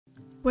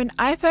When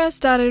I first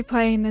started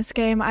playing this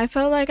game, I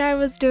felt like I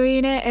was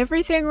doing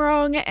everything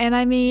wrong, and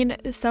I mean,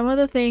 some of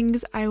the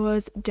things I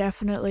was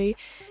definitely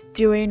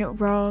doing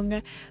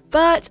wrong,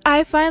 but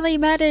I finally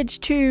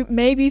managed to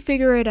maybe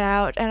figure it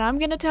out, and I'm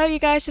gonna tell you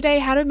guys today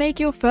how to make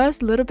your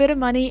first little bit of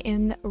money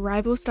in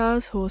Rival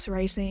Stars horse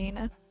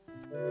racing.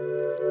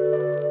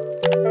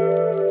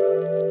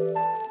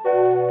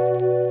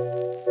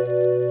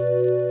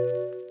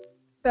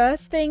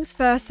 First things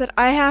first that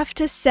I have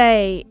to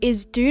say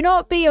is do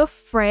not be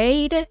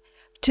afraid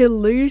to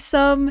lose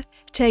some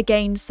to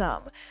gain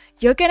some.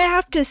 You're gonna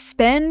have to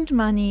spend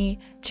money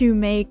to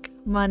make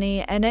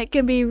money, and it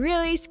can be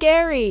really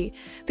scary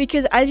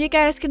because as you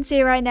guys can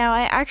see right now,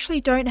 I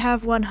actually don't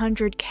have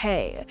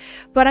 100k,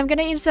 but I'm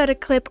gonna insert a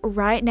clip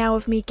right now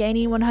of me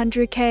gaining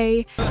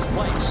 100k. First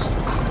place.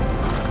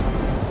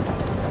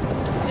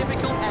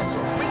 Typical F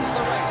wins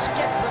the race,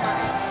 gets the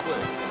money.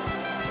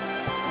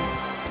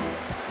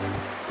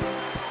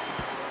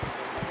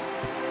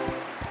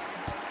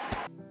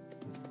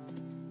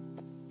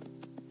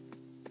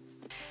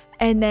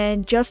 And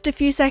then just a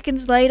few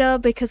seconds later,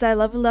 because I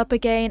leveled up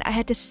again, I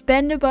had to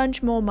spend a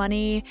bunch more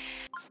money.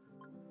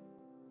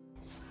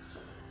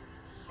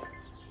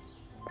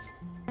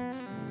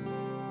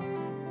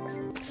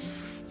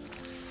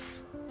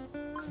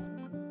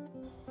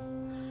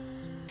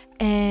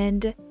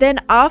 And then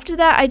after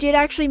that, I did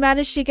actually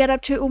manage to get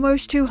up to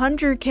almost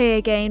 200k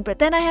again, but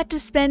then I had to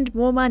spend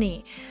more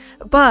money.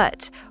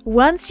 But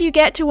once you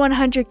get to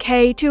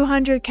 100k,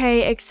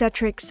 200k,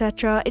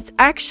 etc, it's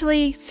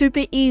actually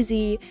super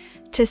easy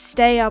to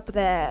stay up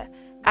there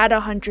at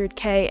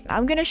 100k. And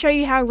I'm going to show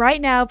you how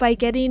right now by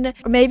getting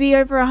maybe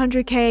over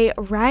 100k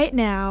right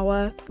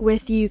now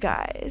with you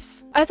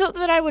guys. I thought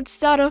that I would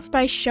start off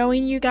by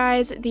showing you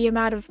guys the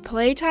amount of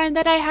playtime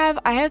that I have.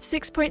 I have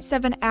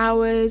 6.7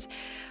 hours.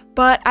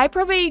 But I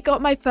probably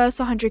got my first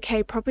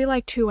 100k probably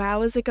like 2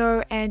 hours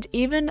ago, and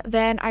even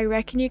then I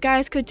reckon you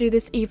guys could do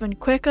this even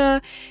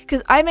quicker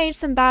because I made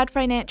some bad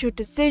financial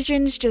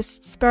decisions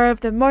just spur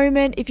of the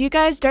moment. If you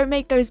guys don't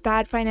make those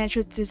bad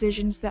financial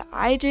decisions that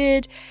I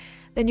did,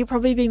 then you'll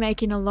probably be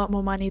making a lot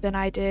more money than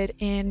I did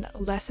in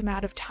less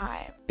amount of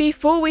time.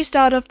 Before we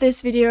start off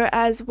this video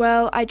as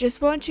well, I just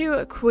want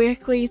to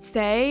quickly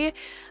say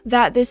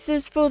that this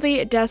is for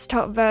the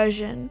desktop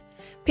version.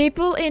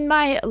 People in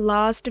my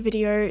last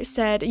video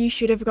said you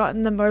should have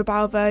gotten the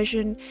mobile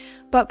version,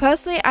 but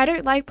personally I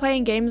don't like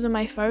playing games on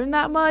my phone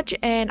that much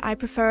and I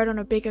prefer it on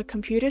a bigger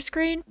computer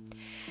screen.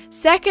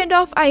 Second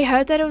off, I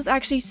heard that it was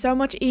actually so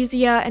much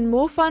easier and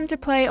more fun to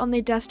play on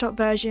the desktop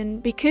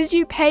version because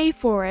you pay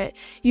for it.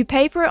 You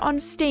pay for it on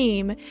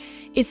Steam.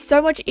 It's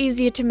so much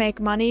easier to make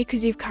money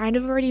because you've kind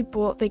of already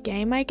bought the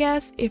game, I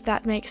guess, if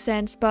that makes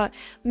sense. But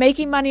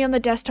making money on the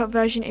desktop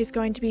version is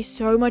going to be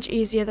so much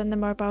easier than the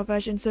mobile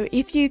version. So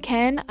if you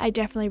can, I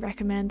definitely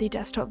recommend the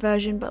desktop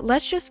version. But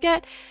let's just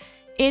get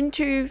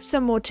into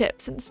some more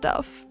tips and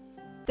stuff.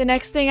 The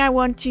next thing I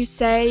want to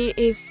say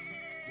is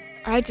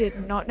I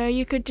did not know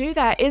you could do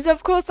that. Is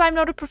of course I'm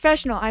not a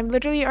professional. I'm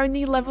literally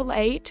only level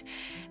 8.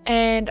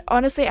 And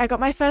honestly, I got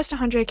my first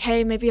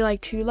 100k maybe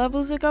like 2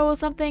 levels ago or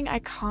something. I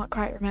can't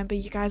quite remember.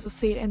 You guys will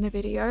see it in the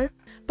video.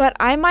 But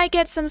I might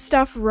get some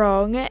stuff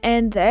wrong,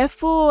 and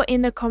therefore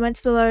in the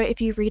comments below,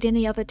 if you read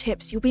any other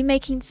tips, you'll be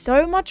making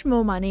so much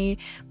more money.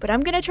 But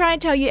I'm going to try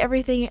and tell you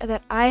everything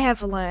that I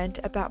have learned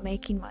about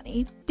making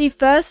money. The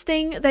first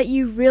thing that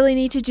you really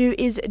need to do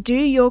is do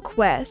your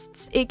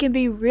quests. It can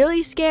be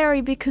really scary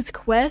because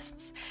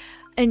quests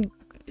and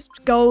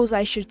goals,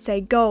 I should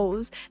say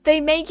goals,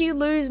 they make you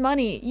lose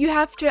money. You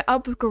have to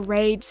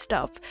upgrade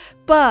stuff,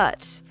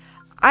 but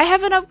I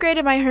haven't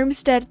upgraded my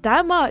homestead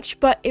that much,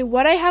 but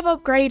what I have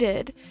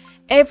upgraded,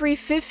 every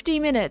 50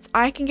 minutes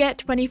I can get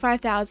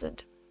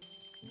 25,000.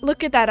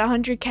 Look at that,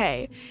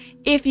 100k.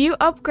 If you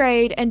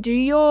upgrade and do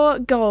your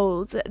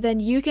goals, then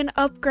you can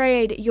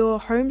upgrade your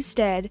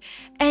homestead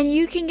and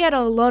you can get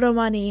a lot of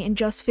money in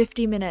just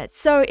 50 minutes.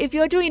 So if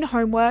you're doing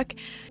homework,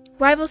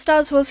 Rival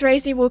Stars Horse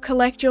Racing will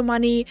collect your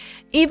money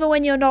even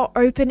when you're not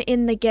open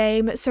in the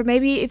game. So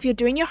maybe if you're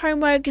doing your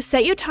homework,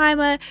 set your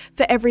timer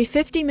for every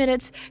 50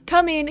 minutes,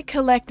 come in,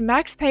 collect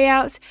max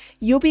payouts,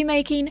 you'll be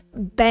making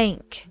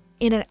bank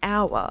in an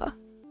hour.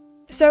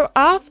 So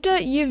after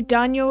you've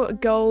done your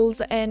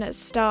goals and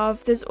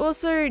stuff, there's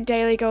also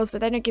daily goals,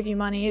 but they don't give you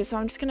money, so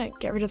I'm just gonna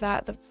get rid of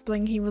that. The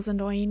blinking was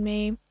annoying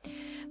me.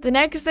 The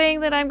next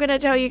thing that I'm going to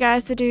tell you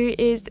guys to do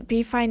is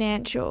be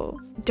financial.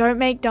 Don't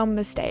make dumb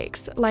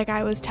mistakes like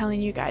I was telling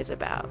you guys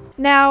about.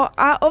 Now,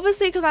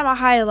 obviously because I'm a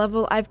higher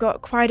level, I've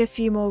got quite a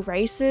few more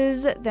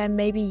races than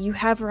maybe you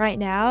have right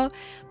now.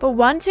 But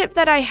one tip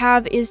that I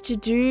have is to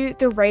do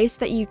the race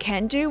that you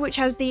can do, which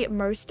has the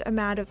most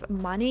amount of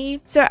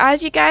money. So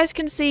as you guys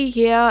can see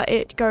here,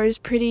 it goes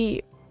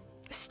pretty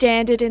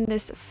standard in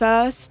this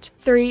first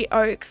 3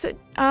 Oaks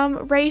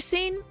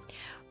racing.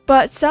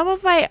 But some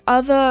of my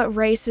other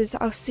races,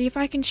 I'll see if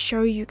I can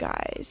show you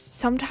guys.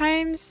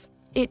 Sometimes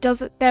it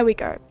doesn't, there we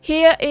go.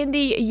 Here in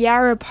the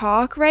Yarra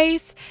Park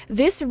race,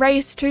 this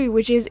race 2,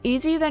 which is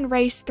easier than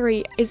race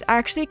 3, is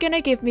actually going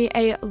to give me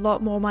a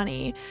lot more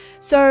money.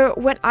 So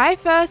when I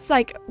first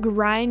like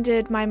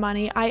grinded my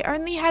money, I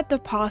only had the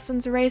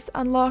Parsons race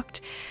unlocked.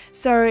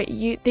 So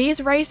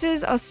these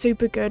races are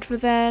super good for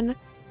then.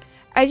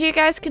 As you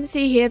guys can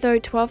see here though,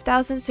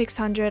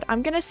 12,600.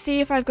 I'm going to see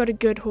if I've got a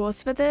good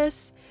horse for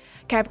this.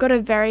 Okay, I've got a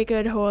very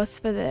good horse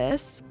for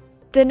this.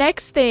 The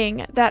next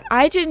thing that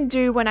I didn't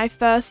do when I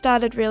first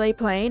started really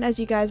playing, as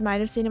you guys might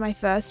have seen in my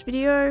first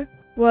video,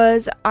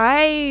 was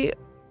I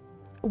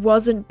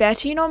wasn't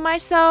betting on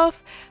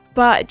myself,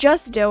 but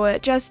just do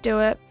it, just do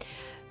it.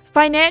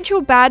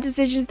 Financial bad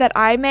decisions that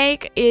I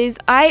make is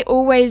I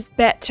always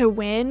bet to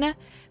win,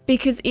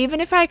 because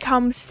even if I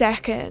come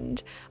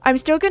second, I'm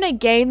still going to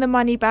gain the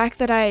money back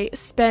that I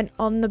spent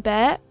on the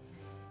bet,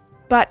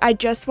 but I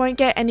just won't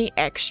get any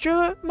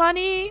extra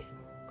money.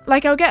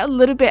 Like, I'll get a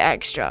little bit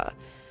extra.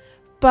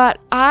 But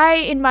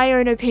in my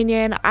own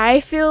opinion,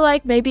 I feel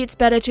like maybe it's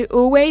better to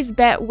always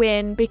bet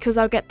win, because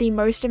I'll get the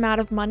most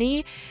amount of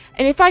money.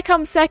 And if I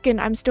come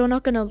second, I'm still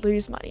not going to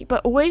lose money.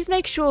 But always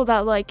make sure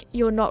that like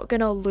you're not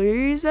going to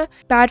lose.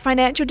 Bad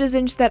financial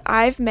decisions that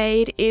I've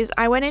made is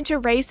I went into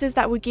races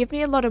that would give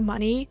me a lot of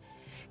money.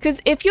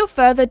 Because if you're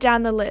further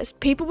down the list,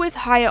 people with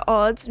higher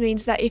odds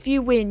means that if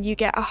you win, you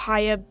get a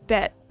higher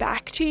bet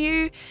back to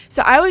you.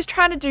 So I was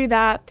trying to do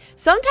that.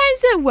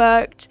 Sometimes it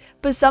worked,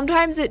 but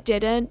sometimes it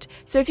didn't.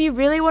 So if you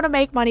really want to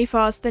make money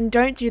fast, then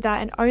don't do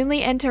that and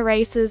only enter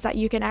races that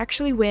you can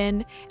actually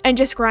win and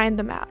just grind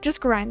them out. Just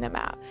grind them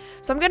out.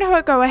 So I'm going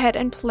to go ahead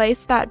and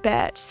place that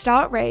bet,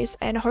 start race,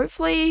 and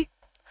hopefully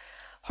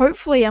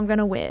I'm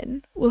gonna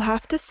win. We'll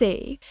have to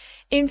see.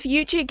 In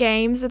future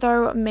games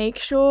though, make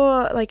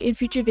sure, like in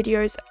future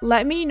videos,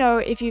 let me know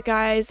if you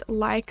guys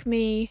like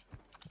me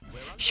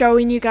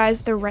showing you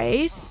guys the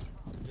race,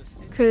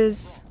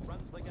 because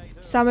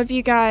some of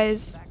you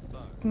guys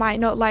might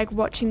not like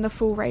watching the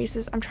full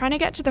races. I'm trying to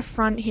get to the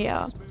front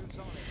here.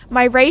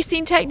 My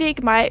racing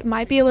technique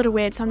might be a little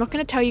weird, so I'm not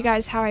going to tell you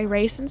guys how I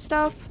race and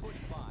stuff,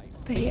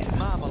 but yeah.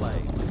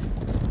 Marmalade,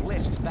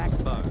 blessed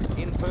backbone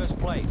in first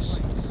place.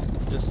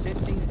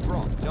 Descending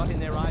drop, not in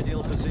their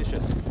ideal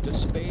position.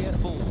 Despair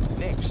full,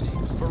 next.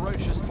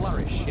 Ferocious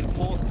flourish in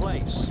fourth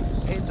place.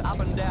 Heads up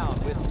and down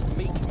with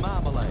meek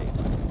marmalade.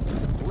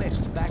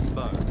 Blessed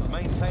backbone,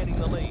 maintaining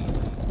the lead.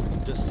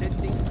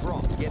 Descending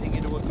drop, getting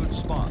into a good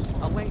spot.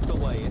 A length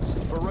away, it's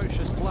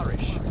ferocious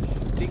flourish.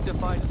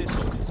 Dignified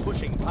thistle,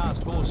 pushing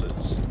past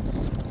horses.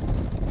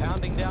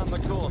 Pounding down the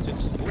course,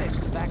 it's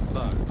blessed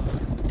backbone.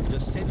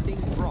 Descending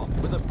drop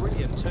with a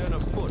brilliant turn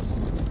of foot.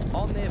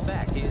 On their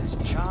back is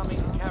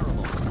Charming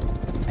Caramel.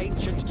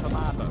 Ancient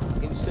Tomato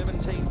in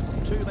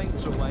 17th. 2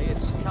 lengths away,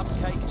 it's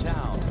Cupcake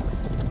Town.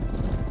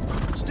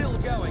 Still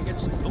going,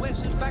 it's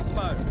Blessed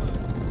Backbone.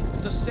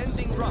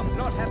 Descending drop,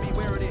 not happy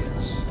where it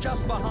is.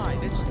 Just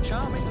behind, it's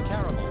Charming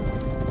Caramel.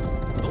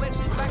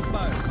 Blessed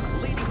Backbone,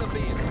 leading the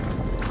field.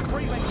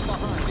 3 lengths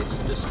behind, it's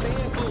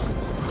Despair Bull.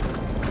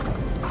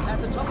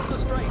 At the top of the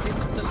straight,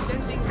 it's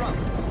Descending drop.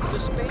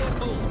 Despair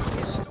Bull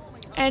is storming.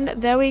 And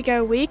there we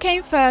go, we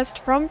came first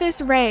from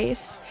this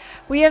race.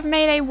 We have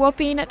made a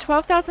whopping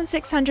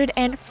 12,600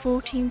 and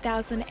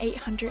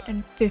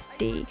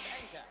 14,850.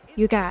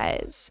 You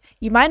guys,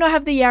 you might not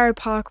have the Yarra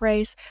Park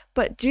race,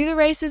 but do the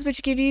races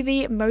which give you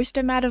the most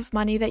amount of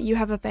money that you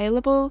have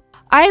available.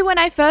 When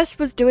I first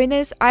was doing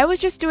this, I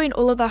was just doing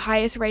all of the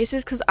highest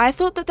races because I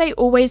thought that they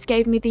always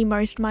gave me the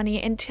most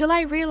money, until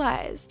I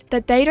realized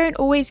that they don't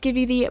always give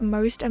you the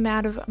most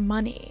amount of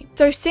money.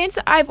 So since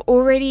I've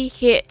already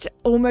hit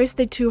almost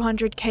the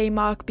 200k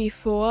mark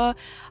before,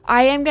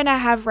 I am going to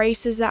have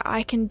races that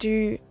I can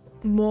do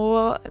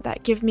more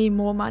that give me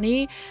more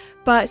money.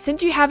 But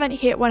since you haven't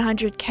hit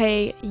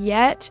 100k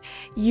yet,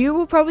 you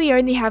will probably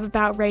only have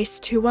about race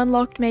 2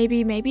 unlocked, maybe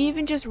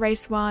even just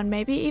race 1,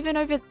 maybe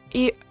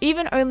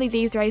even only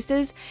these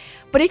races.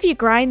 But if you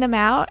grind them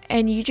out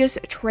and you just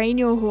train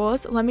your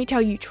horse, let me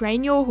tell you,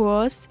 train your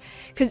horse,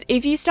 because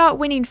if you start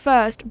winning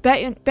first,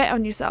 bet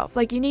on yourself.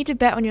 Like, you need to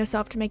bet on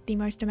yourself to make the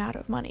most amount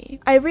of money.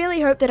 I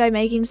really hope that I'm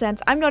making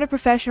sense. I'm not a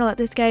professional at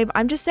this game.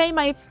 I'm just saying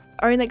my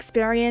own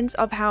experience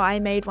of how I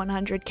made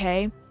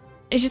 100k.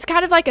 It's just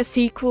kind of like a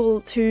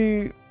sequel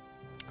to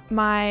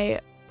my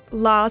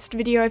last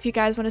video if you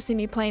guys want to see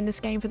me playing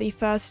this game for the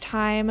first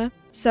time.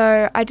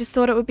 So I just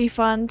thought it would be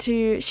fun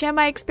to share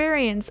my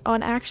experience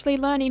on actually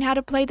learning how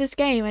to play this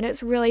game, and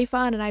it's really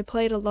fun, and I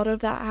played a lot of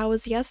that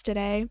hours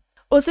yesterday.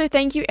 Also,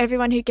 thank you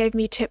everyone who gave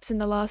me tips in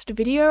the last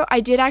video. I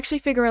did actually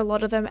figure a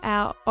lot of them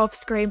out off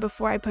screen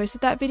before I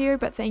posted that video,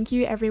 but thank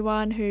you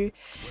everyone who...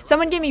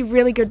 Someone gave me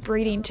really good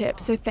breeding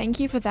tips, so thank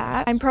you for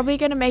that. I'm probably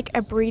going to make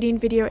a breeding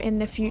video in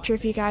the future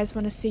if you guys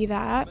want to see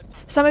that.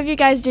 Some of you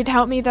guys did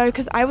help me though,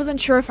 because I wasn't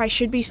sure if I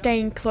should be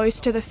staying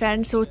close to the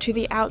fence or to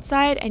the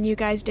outside, and you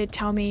guys did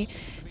tell me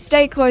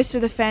stay close to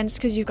the fence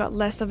because you've got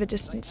less of a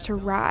distance to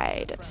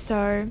ride.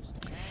 So...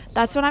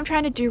 that's what I'm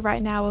trying to do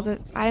right now.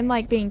 I'm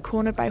like being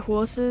cornered by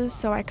horses,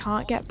 so I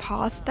can't get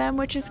past them,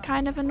 which is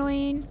kind of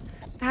annoying.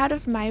 Out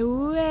of my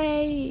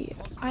way.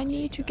 I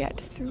need to get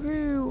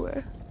through.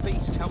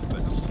 Beast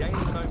comforts,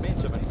 gaining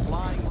momentum and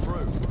flying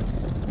through.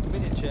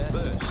 Miniature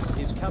Burst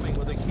is coming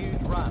with a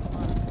huge run.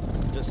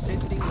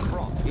 Descending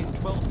Drop in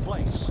 12th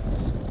place.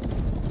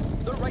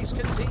 The race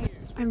continues.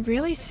 I'm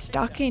really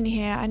stuck in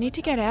here. I need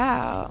to get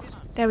out.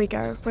 There we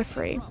go. We're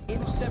free. In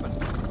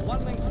 7th,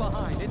 1 length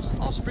behind, it's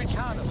Ostrich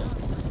Carnival.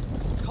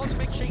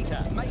 Cosmic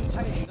Cheetah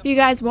maintaining. If you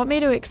guys want me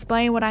to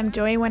explain what I'm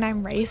doing when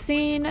I'm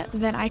racing,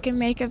 then I can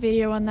make a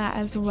video on that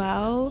as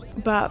well.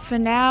 But for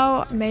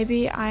now,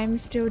 maybe I'm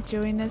still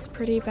doing this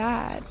pretty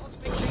bad.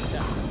 Cosmic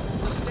Cheetah,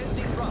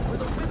 descending Drop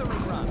with a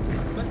withering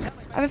run.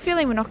 I have a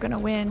feeling we're not going to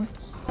win.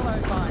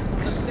 Followed by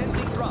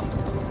descending Drop.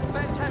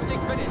 Fantastic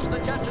finish.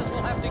 The judges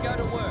will have to go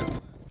to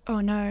work. Oh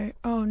no.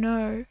 Oh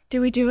no. Did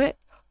we do it?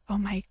 Oh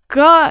my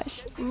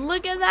gosh.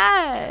 Look at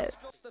that.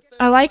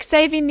 I like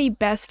saving the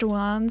best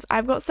ones.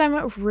 I've got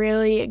some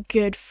really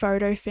good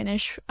photo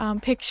finish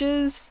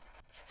pictures.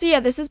 So yeah,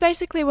 this is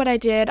basically what I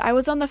did. I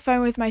was on the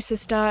phone with my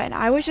sister and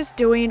I was just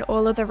doing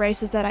all of the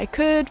races that I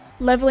could,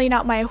 leveling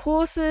up my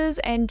horses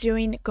and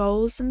doing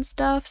goals and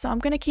stuff. So I'm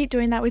going to keep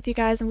doing that with you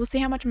guys and we'll see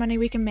how much money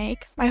we can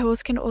make. My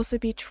horse can also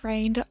be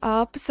trained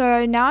up.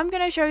 So now I'm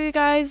going to show you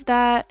guys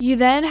that you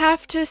then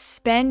have to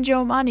spend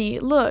your money.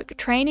 Look,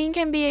 training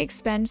can be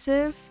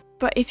expensive,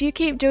 but if you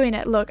keep doing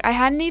it, look, I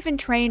hadn't even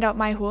trained up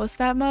my horse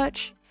that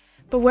much.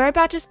 But we're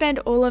about to spend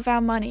all of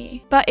our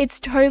money. But it's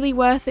totally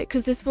worth it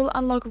because this will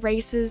unlock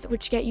races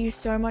which get you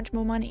so much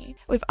more money.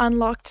 We've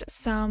unlocked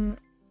some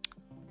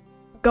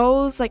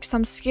goals, like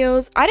some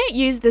skills. I don't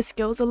use the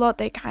skills a lot.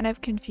 They kind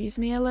of confuse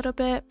me a little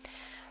bit.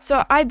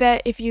 So I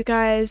bet if you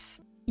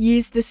guys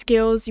use the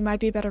skills, you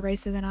might be a better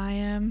racer than I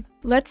am.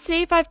 Let's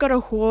see if I've got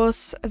a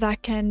horse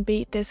that can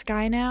beat this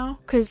guy now.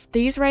 Because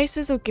these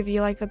races will give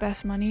you like the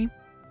best money.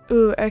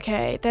 Ooh,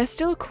 okay. They're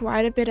still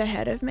quite a bit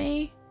ahead of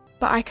me.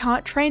 But I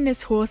can't train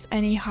this horse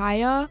any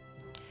higher.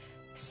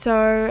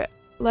 So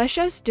let's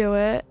just do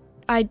it.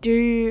 I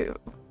do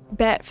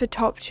bet for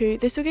top 2.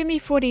 This will give me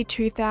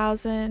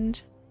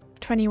 42,000,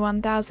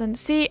 21,000.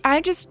 See,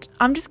 I'm just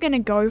gonna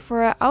go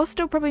for it. I'll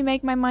still probably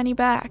make my money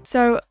back.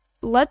 So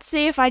let's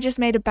see if I just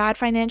made a bad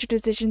financial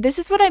decision. This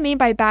is what I mean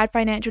by bad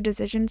financial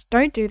decisions.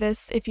 Don't do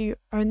this if you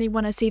only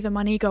want to see the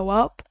money go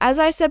up. As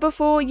I said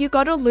before, you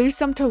gotta lose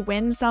some to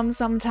win some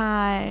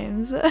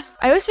sometimes. I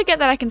always forget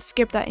that I can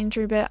skip that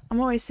intro bit.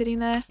 I'm always sitting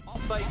there.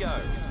 Off they go.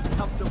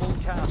 Comfortable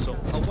Castle,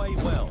 away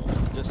well.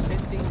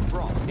 Descending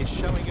Drop is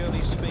showing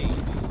early speed.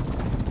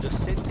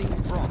 Descending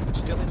Drop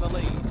still in the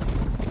lead.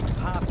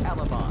 Past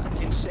Alibi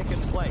in 2nd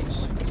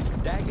place.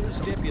 Dagger's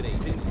Deputy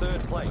in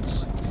 3rd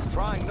place.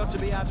 Trying not to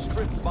be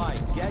outstripped by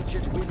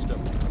Gadget Wisdom.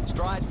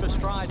 Stride for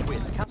stride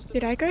with.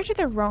 Did I go to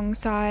the wrong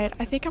side?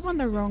 I think I'm on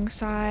the wrong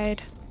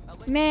side.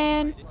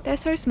 Man, they're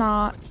so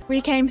smart. We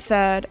came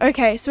 3rd.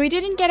 Okay, so we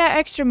didn't get our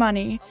extra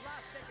money.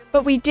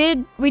 But we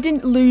didn't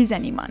lose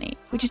any money.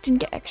 We just didn't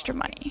get extra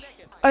money.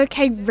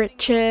 Okay,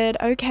 Richard.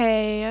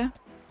 Okay.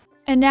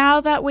 And now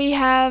that we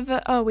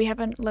have... Oh, we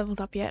haven't leveled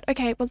up yet.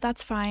 Okay, well,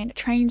 that's fine.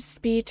 Train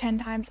speed 10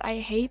 times. I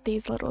hate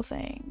these little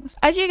things.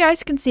 As you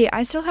guys can see,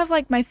 I still have,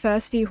 like, my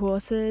first few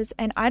horses.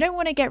 And I don't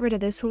want to get rid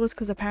of this horse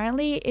because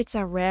apparently it's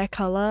a rare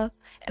color.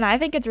 And I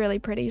think it's really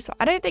pretty. So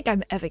I don't think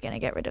I'm ever going to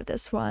get rid of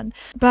this one.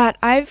 But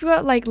I've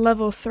got, like,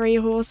 level 3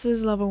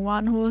 horses, level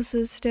 1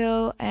 horses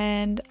still.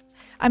 And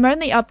I'm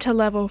only up to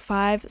level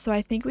 5. So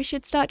I think we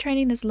should start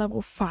training this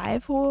level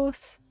 5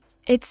 horse.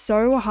 It's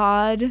so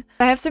hard.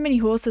 I have so many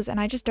horses and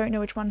I just don't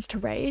know which ones to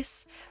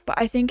race.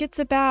 But I think it's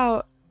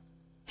about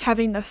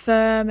having the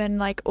firm and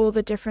like all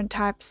the different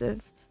types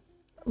of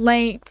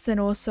lengths and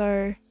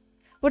also,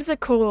 what is it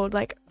called?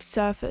 Like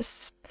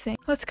surface thing.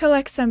 Let's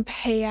collect some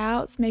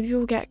payouts. Maybe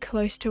we'll get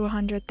close to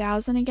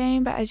 100,000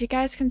 again. But as you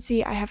guys can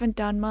see, I haven't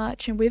done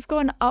much and we've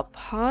gone up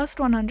past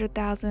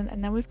 100,000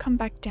 and then we've come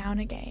back down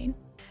again.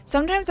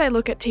 Sometimes I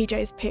look at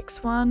TJ's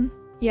picks one.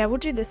 Yeah, we'll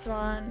do this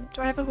one.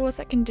 Do I have a horse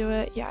that can do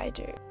it? Yeah, I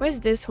do. Where's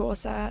this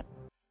horse at?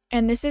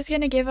 And this is going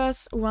to give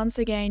us, once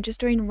again, just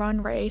doing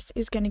run race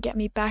is going to get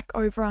me back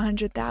over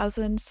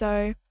 100,000.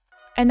 So,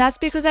 and that's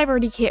because I've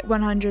already hit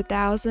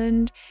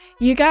 100,000.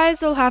 You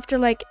guys will have to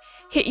like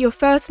hit your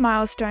first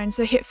milestone.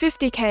 So hit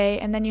 50k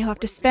and then you'll have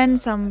to spend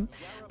some,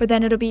 but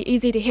then it'll be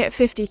easy to hit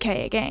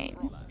 50k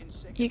again.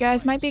 You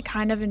guys might be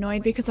kind of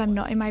annoyed because I'm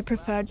not in my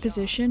preferred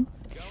position.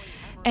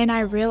 And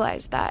I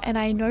realize that, and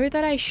I know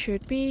that I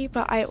should be,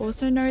 but I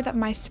also know that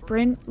my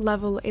sprint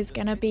level is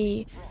gonna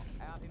be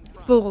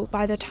full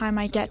by the time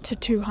I get to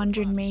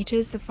 200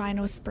 meters, the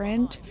final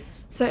sprint,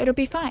 so it'll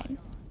be fine.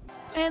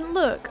 And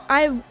look,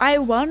 I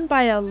won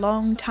by a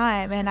long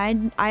time,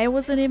 and I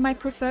wasn't in my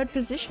preferred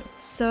position,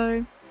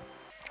 so...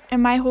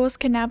 And my horse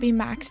can now be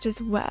maxed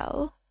as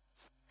well.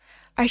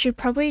 I should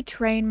probably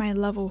train my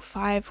level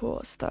 5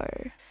 horse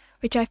though,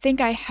 which I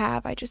think I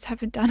have, I just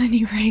haven't done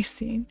any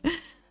racing.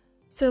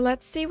 So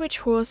let's see which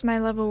horse my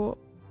level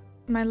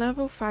My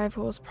level 5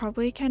 horse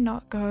probably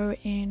cannot go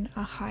in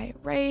a high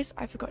race.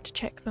 I forgot to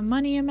check the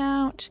money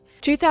amount.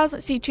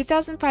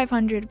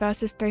 2,500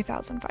 versus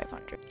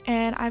 3,500.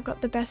 And I've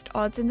got the best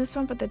odds in this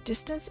one, but the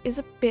distance is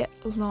a bit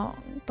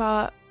long.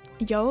 But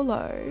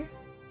YOLO.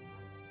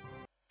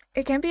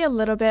 It can be a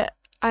little bit,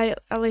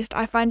 at least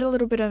I find it a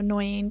little bit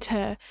annoying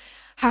to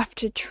have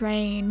to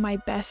train my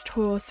best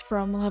horse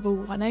from level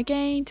 1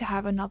 again to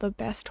have another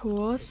best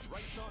horse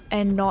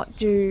and not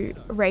do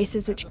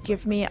races which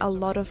give me a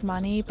lot of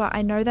money, but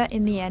I know that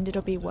in the end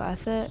it'll be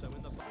worth it.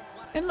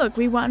 And look,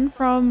 we won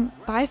from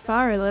by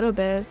far a little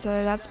bit,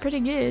 so that's pretty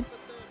good.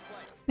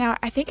 Now,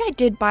 I think I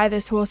did buy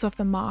this horse off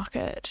the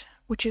market,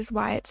 which is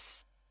why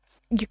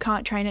you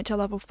can't train it to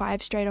level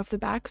 5 straight off the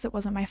bat because it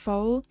wasn't my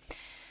foal,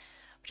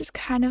 which is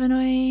kind of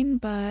annoying,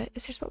 but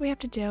it's just what we have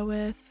to deal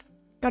with.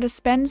 Gotta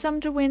spend some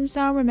to win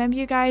some. Remember,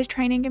 you guys,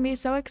 training can be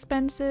so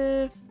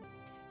expensive.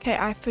 Okay,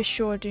 I for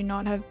sure do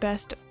not have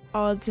best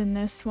odds in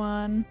this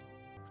one.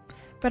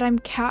 But I'm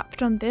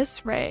capped on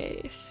this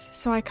race,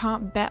 so I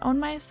can't bet on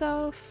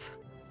myself.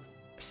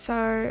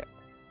 So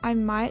I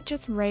might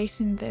just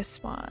race in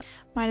this one.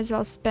 Might as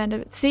well spend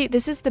it. See,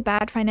 this is the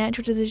bad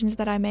financial decisions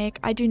that I make.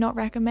 I do not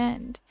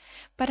recommend.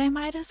 But I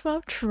might as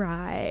well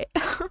try.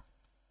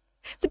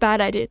 It's a bad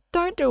idea.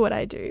 Don't do what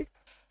I do.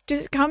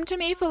 Just come to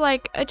me for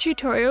like a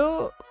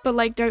tutorial, but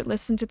like don't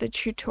listen to the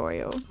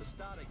tutorial.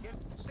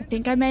 I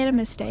think I made a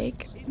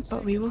mistake,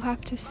 but we will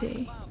have to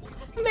see.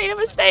 I made a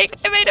mistake!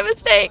 I made a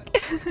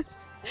mistake!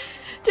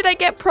 Did I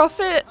get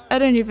profit? I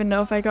don't even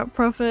know if I got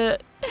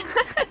profit.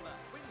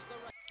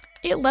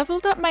 It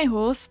leveled up my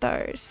horse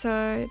though,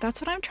 so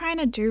that's what I'm trying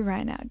to do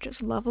right now.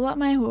 Just level up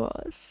my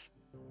horse.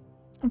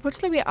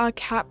 Unfortunately, we are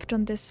capped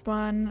on this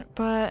one,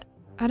 but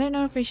I don't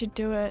know if we should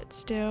do it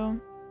still.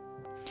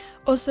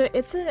 Also,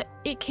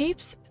 it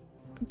keeps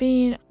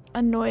being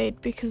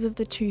annoyed because of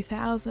the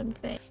 2000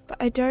 thing, but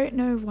I don't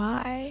know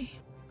why.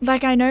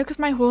 Like, I know because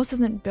my horse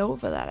isn't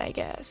built for that, I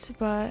guess,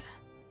 but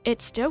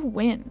it still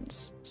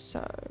wins,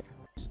 so.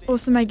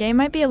 Also, my game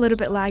might be a little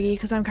bit laggy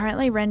because I'm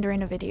currently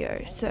rendering a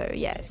video, so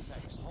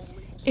yes.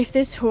 If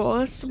this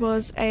horse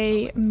was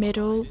a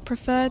middle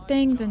preferred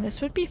thing, then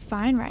this would be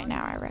fine right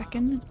now, I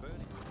reckon.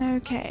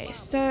 Okay,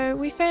 so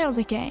we failed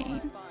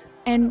again.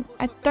 And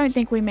I don't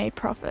think we made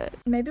profit.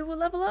 Maybe we'll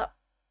level up?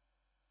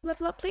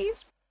 Level up,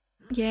 please?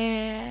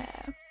 Yeah.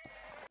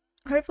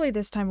 Hopefully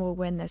this time we'll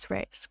win this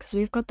race, because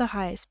we've got the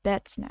highest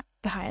bets now.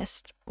 The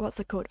highest,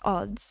 what's it called,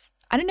 odds.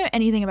 I don't know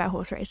anything about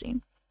horse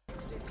racing.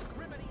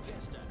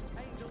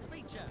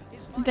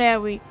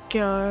 There we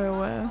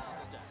go.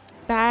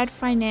 Bad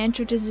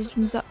financial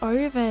decisions are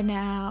over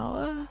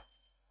now.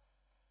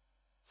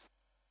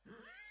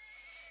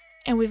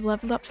 And we've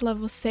leveled up to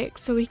level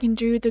 6, so we can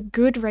do the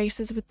good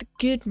races with the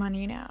good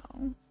money now.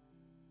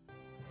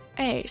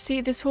 Hey, see,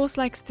 this horse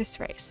likes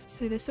this race,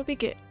 so this will be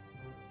good.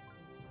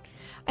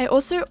 I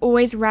also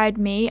always ride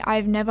me.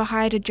 I've never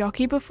hired a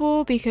jockey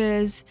before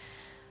because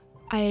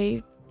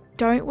I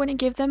don't want to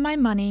give them my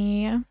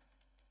money.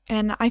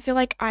 And I feel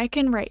like I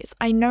can race.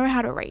 I know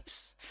how to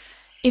race.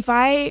 If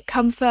I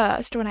come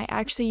first when I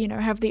actually, you know,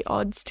 have the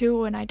odds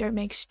to and I don't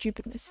make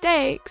stupid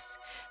mistakes,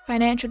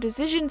 financial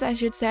decisions, I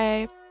should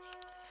say,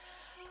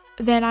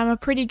 then I'm a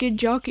pretty good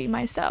jockey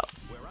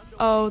myself.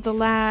 Oh, the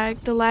lag.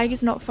 The lag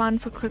is not fun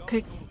for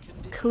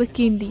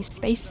clicking the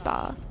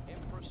spacebar.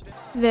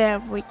 There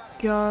we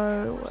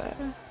go.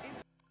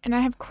 And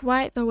I have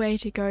quite the way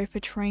to go for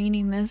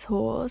training this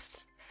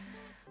horse.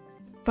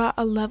 But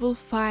a level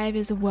 5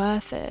 is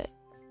worth it.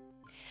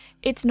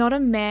 It's not a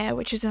mare,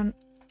 which is an...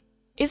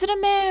 Is it a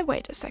mare?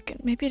 Wait a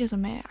second. Maybe it is a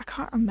mare. I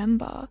can't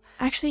remember.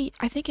 Actually,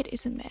 I think it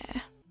is a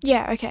mare.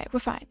 Yeah, okay, we're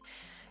fine.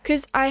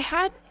 Because I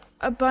had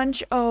a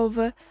bunch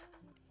of...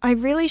 I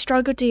really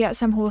struggled to get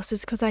some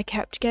horses because I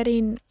kept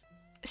getting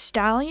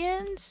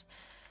stallions.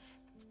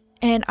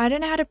 And I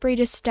don't know how to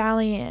breed a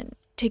stallion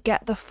to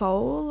get the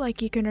foal.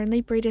 Like, you can only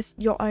breed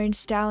your own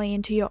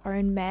stallion to your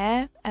own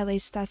mare. At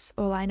least that's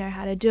all I know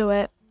how to do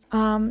it.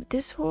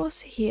 This horse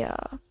here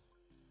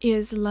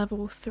is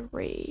level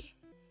 3.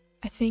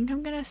 I think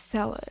I'm gonna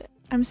sell it.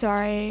 I'm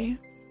sorry.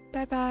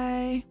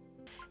 Bye-bye.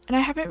 And I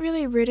haven't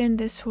really ridden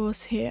this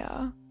horse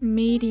here.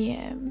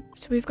 Medium.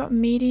 So we've got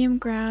medium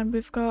ground,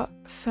 we've got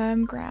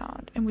firm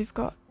ground, and we've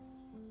got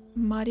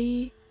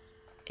muddy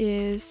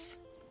is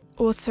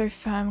also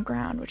firm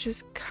ground, which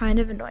is kind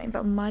of annoying,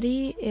 but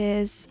muddy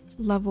is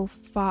level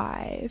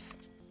 5.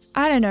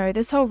 I don't know,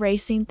 this whole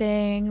racing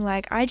thing,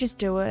 like, I just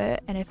do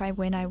it, and if I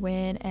win, I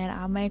win, and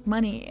I'll make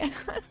money.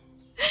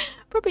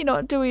 Probably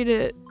not doing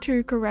it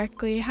too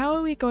correctly. How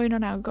are we going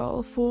on our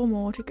goal? 4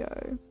 more to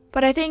go.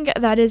 But I think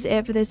that is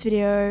it for this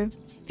video.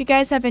 If you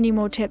guys have any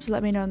more tips,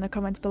 let me know in the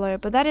comments below.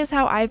 But that is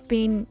how I've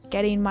been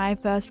getting my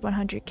first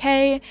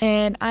 100k.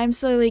 And I'm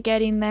slowly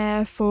getting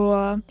there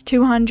for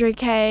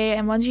 200k.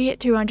 And once you hit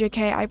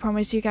 200k, I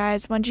promise you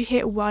guys, once you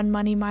hit one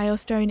money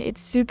milestone,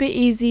 it's super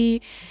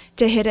easy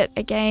to hit it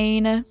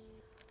again.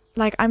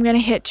 like I'm gonna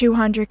hit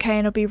 200k and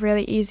it'll be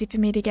really easy for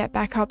me to get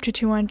back up to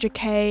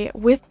 200k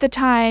with the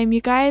time.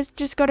 You guys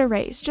just gotta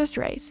race, just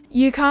race.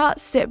 You can't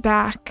sit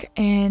back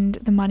and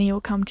the money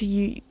will come to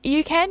you.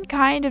 You can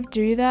kind of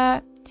do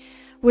that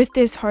with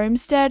this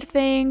homestead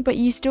thing, but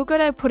you still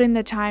gotta put in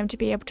the time to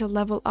be able to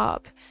level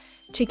up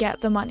to get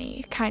the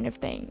money, kind of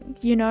thing,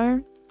 you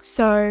know?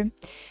 So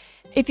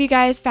if you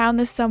guys found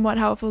this somewhat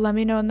helpful, let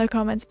me know in the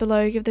comments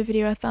below. Give the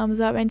video a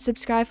thumbs up and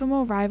subscribe for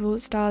more Rival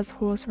Stars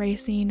horse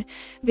racing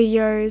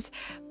videos.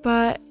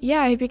 But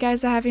yeah, I hope you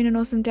guys are having an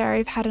awesome day, or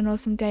you've had an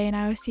awesome day, and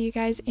I will see you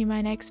guys in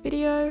my next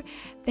video.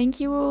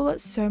 Thank you all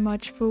so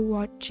much for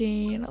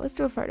watching. Let's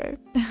do a photo.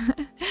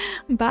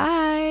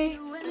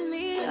 Bye.